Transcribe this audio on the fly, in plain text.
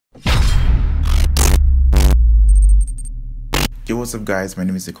What's up guys, my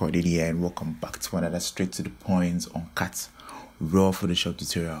name is Skintone here and welcome back to another straight to the point uncut raw Photoshop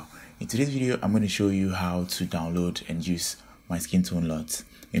tutorial. In today's video I'm going to show you how to download and use my Skintone Luts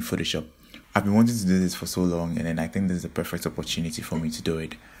in Photoshop. I've been wanting to do this for so long and then I think this is the perfect opportunity for me to do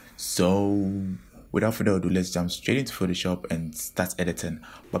it. So without further ado, let's jump straight into Photoshop and start editing.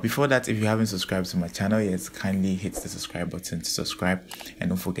 But before that, if you haven't subscribed to my channel yet, kindly hit the subscribe button to subscribe and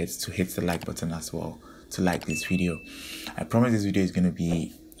don't forget to hit the like button as well to like this video. I promise this video is going to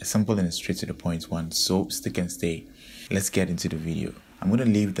be a simple and a straight to the point one, so stick and stay. Let's get into the video. I'm going to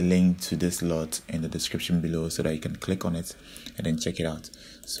leave the link to this lot in the description below so that you can click on it and then check it out.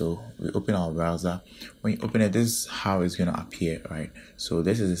 So we open our browser. When you open it, this is how it's going to appear, right? So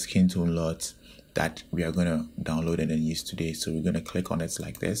this is the Skintone Lot that we are going to download and then use today. So we're going to click on it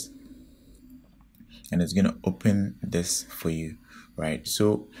like this and it's going to open this for you, right?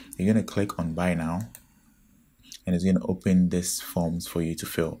 So you're going to click on buy now and it's going to open this forms for you to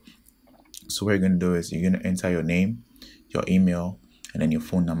fill. So what you're going to do is you're going to enter your name, your email, and then your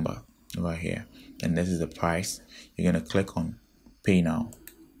phone number right here. And this is the price. You're going to click on pay now.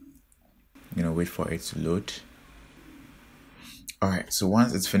 You're going to wait for it to load. Alright, so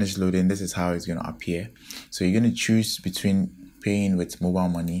once it's finished loading, this is how it's going to appear. So you're going to choose between paying with mobile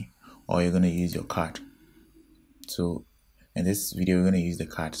money or you're going to use your card. So in this video, we're going to use the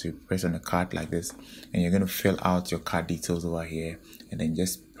card. So you press on the card like this and you're going to fill out your card details over here and then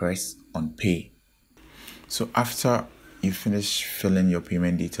just press on pay. So after you finish filling your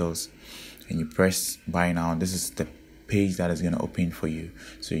payment details and you press buy now, this is the page that is going to open for you.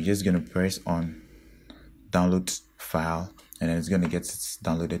 So you're just going to press on download file and then it's going to get it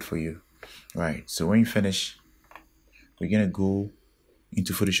downloaded for you. Right, so when you finish, we're going to go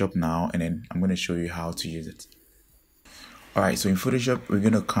into Photoshop now and then I'm going to show you how to use it. Alright, so in Photoshop, we're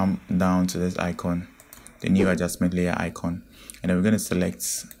going to come down to this icon, the new adjustment layer icon, and then we're going to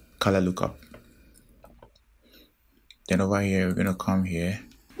select color lookup. Then over here, we're going to come here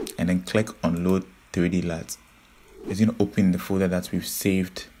and then click on load 3D LUT. It's going to open the folder that we've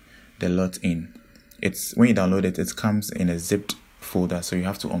saved the LUT in. It's when you download it, it comes in a zipped folder, so you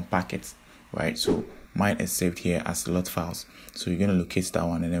have to unpack it, right? So mine is saved here as LUT files. So you're going to locate that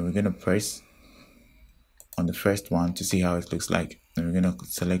one and then we're going to press on the first one to see how it looks like. And we're going to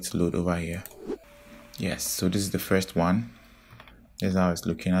select load over here. Yes, so this is the first one. This is how it's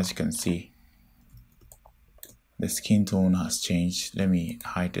looking. As you can see, the skin tone has changed. Let me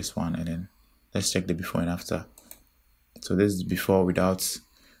hide this one and then let's check the before and after. So this is before without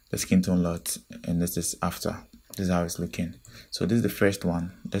the Skintone Lot and this is after. This is how it's looking. So this is the first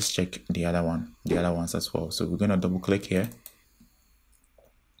one. Let's check the other ones as well. So we're going to double click here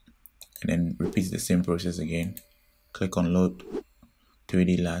and then repeat the same process again. Click on load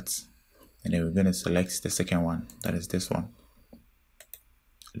 3D LUTs and then we're going to select the second one, that is this one.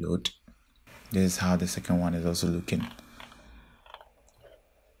 Load. This is how the second one is also looking.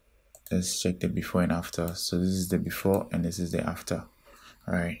 Let's check the before and after. So this is the before and this is the after.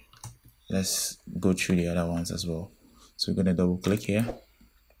 Alright, let's go through the other ones as well. So we're going to double click here,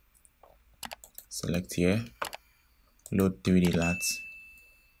 select here, load 3D LUTs.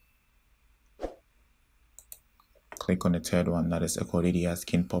 Click on the third one, that is according to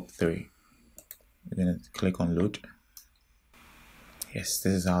Skin Pop 3. We're going to click on load. Yes,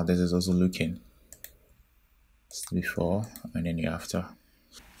 this is how this is also looking. It's the before and then the after.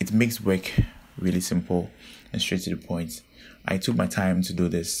 It makes work really simple and straight to the point. I took my time to do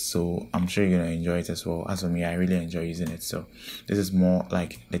this, so I'm sure you're going to enjoy it as well. As for me, I really enjoy using it. So this is more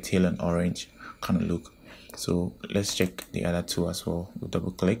like the teal and orange kind of look. So let's check the other two as well. We'll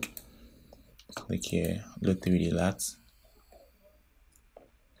double click. Click here, load 3D LUTs.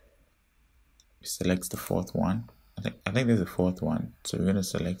 Select the fourth one. I think there's a fourth one. So we're going to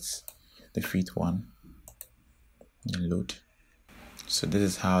select the fifth one and load. So this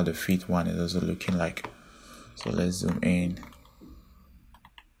is how the fifth one is also looking like. So let's zoom in.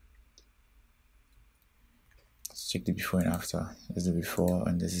 Let's check the before and after. This is the before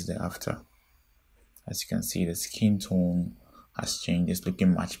and this is the after. As you can see, the skin tone has changed. It's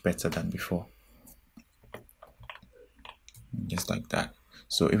looking much better than before. Just like that.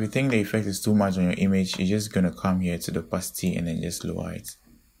 So if you think the effect is too much on your image, you're just going to come here to the opacity and then just lower it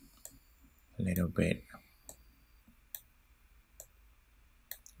a little bit.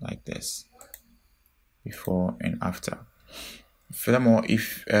 Like this. Before and after. Furthermore,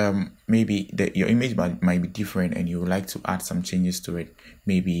 if maybe your image might be different and you would like to add some changes to it,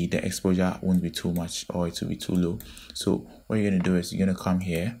 maybe the exposure won't be too much or it will be too low. So what you're going to do is you're going to come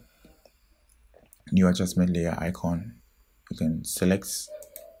here, new adjustment layer icon. You can select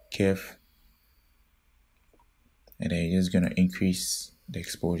curve and then you're just gonna increase the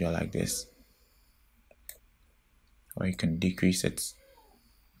exposure like this, or you can decrease it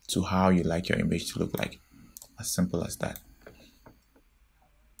to how you like your image to look like. As simple as that.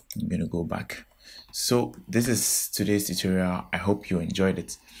 I'm gonna go back. So this is today's tutorial. I hope you enjoyed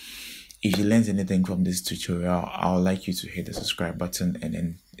it. If you learned anything from this tutorial, I would like you to hit the subscribe button, and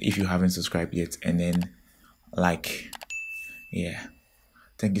then if you haven't subscribed yet, and then yeah.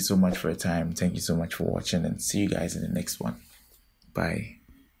 Thank you so much for your time. Thank you so much for watching, and see you guys in the next one. Bye.